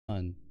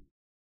done,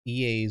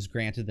 EA's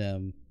granted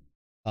them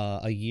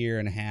a year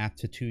and a half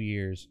to 2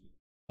 years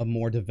of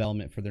more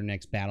development for their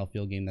next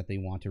Battlefield game that they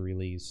want to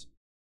release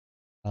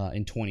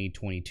in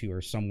 2022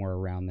 or somewhere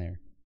around there.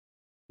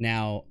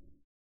 Now,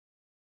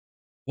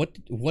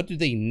 what do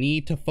they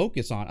need to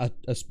focus on?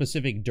 A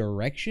specific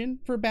direction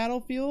for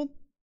Battlefield?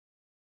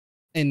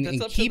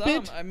 And up keep to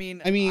them. it. I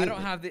mean, I mean, I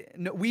don't have the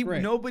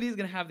right. nobody's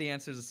gonna have the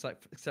answers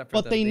except for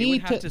But them. they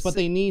need to. But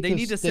they need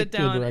to sit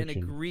down and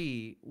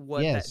agree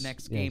what Yes, that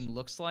next yes. game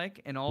looks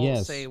like, and all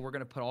Yes. say we're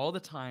gonna put all the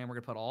time, we're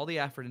gonna put all the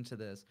effort into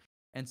this,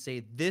 and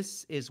say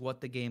this is what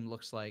the game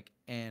looks like.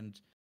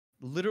 And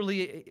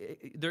literally,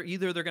 they're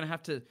gonna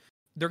have to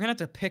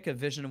pick a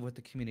vision of what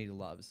the community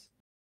loves,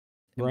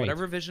 and Right.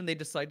 whatever vision they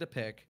decide to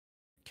pick,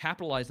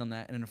 capitalize on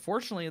that. And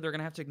unfortunately, they're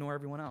gonna have to ignore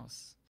everyone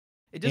else.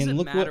 It doesn't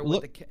matter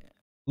what the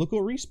Look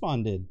what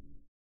Respawn did.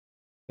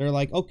 They're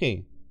like,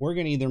 okay, we're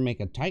going to either make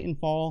a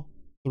Titanfall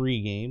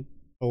 3 game,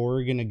 or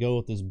we're going to go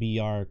with this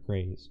BR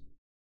craze.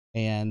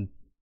 And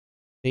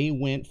they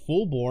went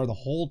full bore, the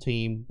whole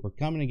team, we're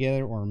coming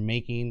together, we're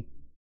making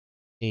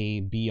a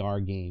BR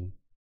game.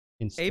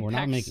 And Apex, we're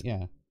not making,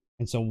 yeah.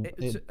 And so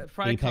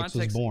Apex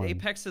was born.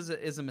 Apex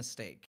is a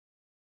mistake.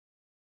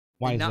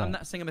 Why is that? I'm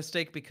not saying a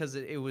mistake because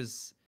it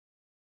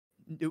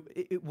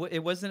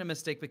wasn't a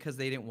mistake because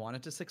they didn't want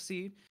it to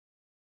succeed.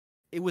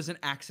 It was an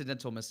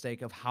accidental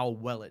mistake of how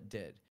well it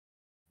did.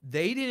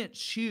 They didn't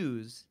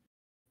choose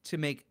to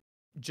make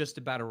just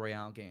a battle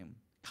royale game.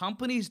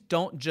 Companies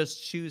don't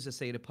just choose to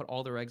say to put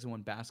all their eggs in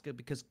one basket,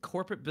 because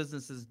corporate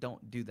businesses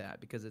don't do that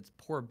because it's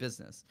poor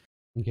business.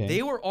 Okay.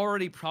 They were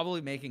already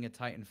probably making a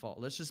Titanfall.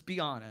 Let's just be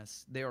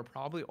honest. They were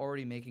probably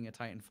already making a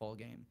Titanfall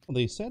game. Well,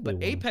 they said but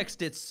they were. Apex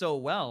did so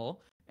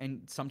well,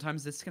 and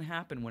sometimes this can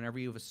happen whenever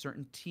you have a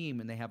certain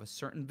team and they have a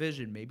certain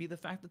vision. Maybe the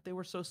fact that they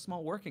were so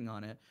small working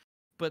on it.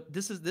 But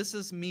this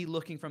is me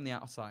looking from the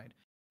outside.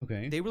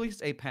 Okay. They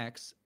released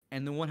Apex,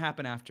 and then what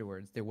happened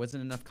afterwards? There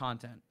wasn't enough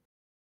content.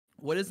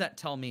 What does that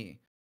tell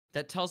me?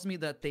 That tells me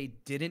that they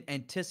didn't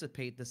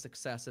anticipate the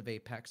success of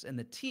Apex, and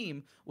the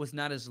team was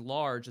not as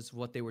large as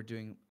what they were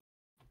doing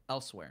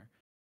elsewhere.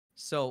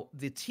 So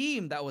the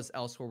team that was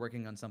elsewhere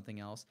working on something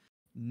else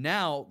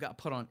now got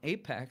put on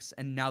Apex,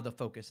 and now the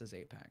focus is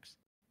Apex.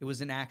 It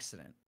was an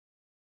accident.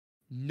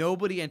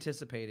 Nobody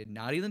anticipated,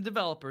 not even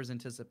developers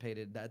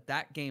anticipated,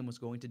 that game was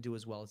going to do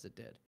as well as it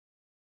did.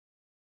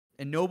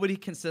 And nobody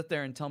can sit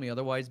there and tell me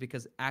otherwise,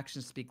 because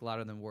actions speak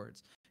louder than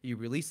words. You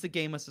release the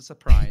game as a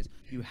surprise,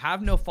 you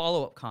have no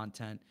follow-up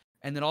content,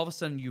 and then all of a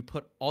sudden you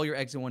put all your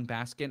eggs in one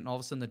basket, and all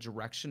of a sudden the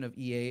direction of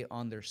EA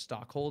on their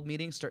stockhold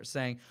meeting starts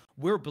saying,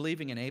 we're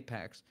believing in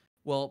Apex.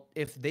 Well,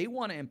 if they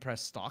want to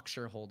impress stock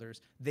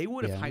shareholders, they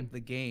would have hyped the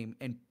game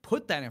and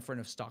put that in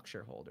front of stock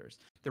shareholders.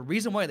 The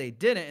reason why they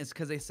didn't is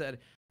because they said,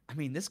 I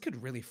mean, this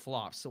could really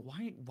flop. So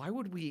why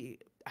would we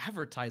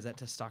advertise that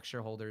to stock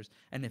shareholders?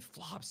 And if it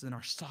flops, then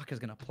our stock is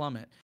going to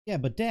plummet. Yeah,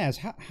 but Daz,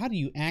 how do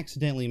you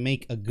accidentally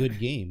make a good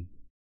game?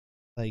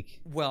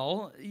 Like,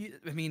 well,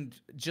 I mean,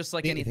 just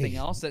like anything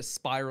else that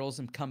spirals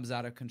and comes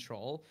out of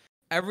control,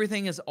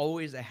 everything is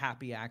always a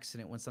happy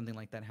accident when something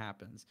like that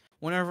happens.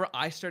 Whenever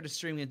I started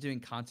streaming and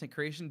doing content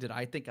creation, did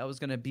I think I was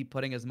going to be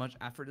putting as much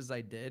effort as I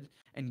did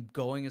and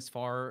going as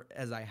far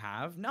as I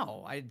have?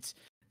 No,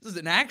 this is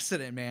an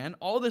accident, man.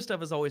 All this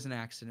stuff is always an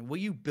accident.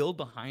 What you build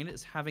behind it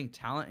is having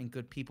talent and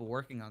good people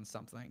working on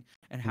something,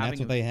 and having that's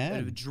what they had.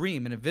 A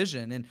dream and a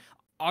vision. And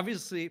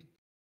obviously,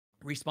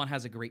 Respawn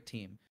has a great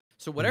team.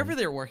 So whatever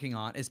they're working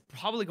on is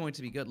probably going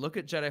to be good. Look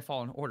at Jedi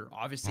Fallen Order.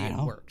 Obviously, it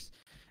works.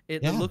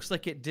 It looks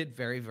like it did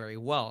very, very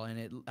well.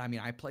 And I mean,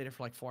 I played it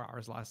for like 4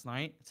 hours last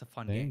night. It's a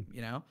fun game,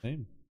 you know?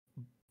 Same.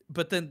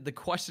 But then the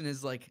question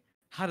is, like,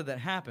 how did that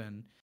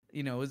happen?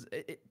 You know,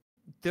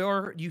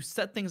 you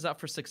set things up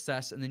for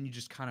success, and then you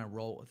just kind of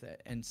roll with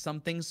it. And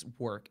some things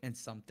work and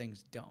some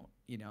things don't.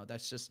 You know,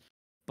 that's just,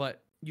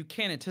 but you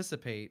can't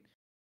anticipate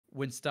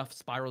when stuff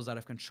spirals out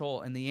of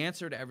control. And the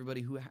answer to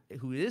everybody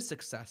who is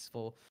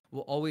successful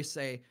will always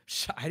say,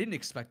 I didn't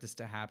expect this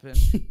to happen.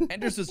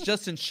 Anders was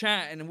just in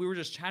chat, and we were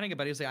just chatting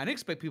about it. He was like, I didn't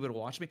expect people to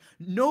watch me.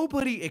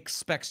 Nobody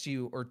expects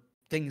you or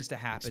things to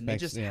happen. They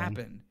just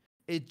happen.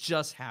 It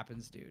just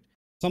happens, dude.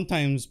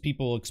 Sometimes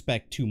people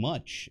expect too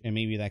much, and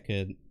maybe that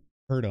could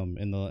hurt them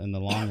in the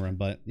long run.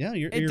 But yeah,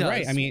 you're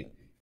right. I mean,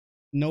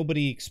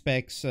 nobody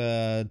expects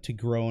to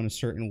grow in a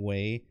certain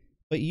way,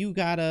 but you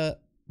gotta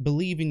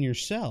believe in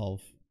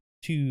yourself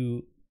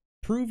to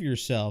prove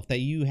yourself that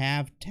you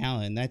have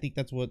talent. And I think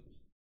that's what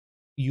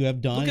you have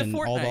done. Look at and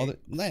Fortnite. All the other,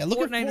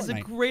 Fortnite is a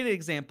great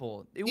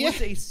example. It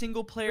was a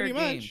single player game.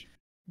 Much.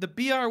 The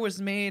BR was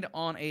made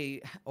on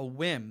a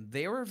whim.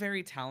 They were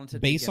very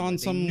talented. Based on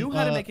they knew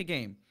how to make a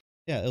game.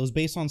 Yeah, it was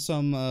based on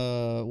some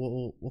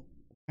what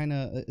kind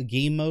of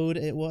game mode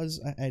it was.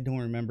 I don't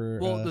remember.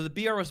 Well, the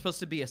BR was supposed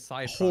to be a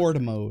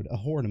horde mode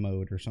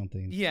or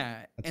something.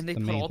 Yeah, and they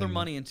put all their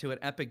money into it.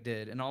 Epic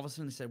did, and all of a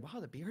sudden they said, "Wow,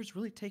 the BR is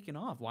really taking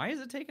off. Why is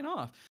it taking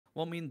off?"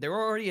 Well, I mean, they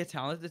were already a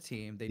talented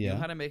team. They knew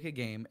how to make a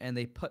game, and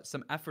they put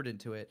some effort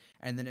into it,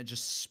 and then it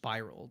just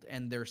spiraled.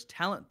 And there's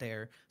talent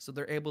there, so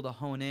they're able to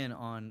hone in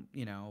on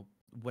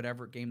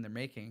whatever game they're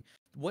making.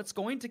 What's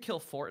going to kill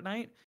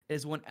Fortnite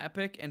is when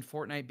Epic and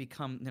Fortnite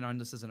become, and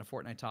this isn't a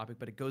Fortnite topic,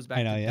 but it goes back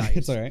to yeah. DICE.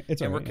 It's all right.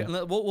 It's all right.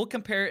 Yeah. We'll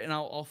compare it, and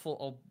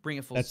I'll bring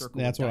it full circle.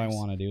 That's what I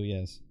want to do.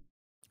 Yes.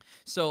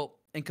 So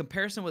in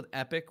comparison with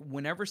Epic,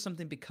 whenever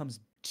something becomes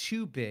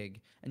too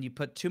big and you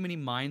put too many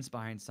minds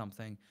behind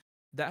something,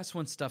 that's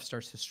when stuff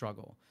starts to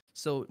struggle.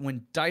 So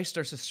when DICE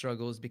starts to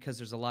struggle is because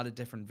there's a lot of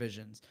different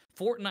visions.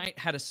 Fortnite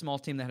had a small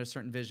team that had a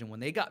certain vision. When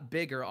they got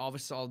bigger, all of a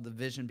sudden the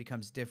vision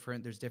becomes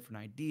different. There's different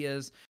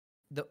ideas.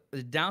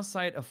 The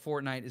downside of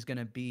Fortnite is going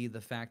to be the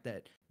fact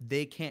that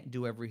they can't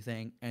do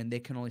everything and they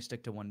can only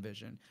stick to one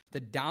vision. The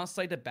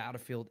downside to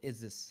Battlefield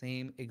is the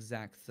same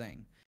exact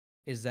thing,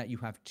 is that you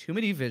have too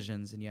many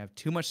visions and you have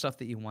too much stuff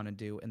that you want to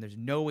do, and there's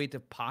no way to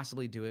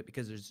possibly do it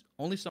because there's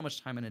only so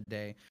much time in a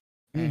day.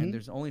 And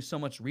there's only so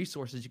much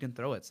resources you can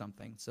throw at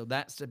something. So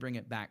that's to bring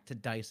it back to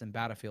DICE and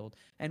Battlefield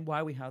and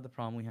why we have the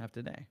problem we have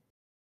today.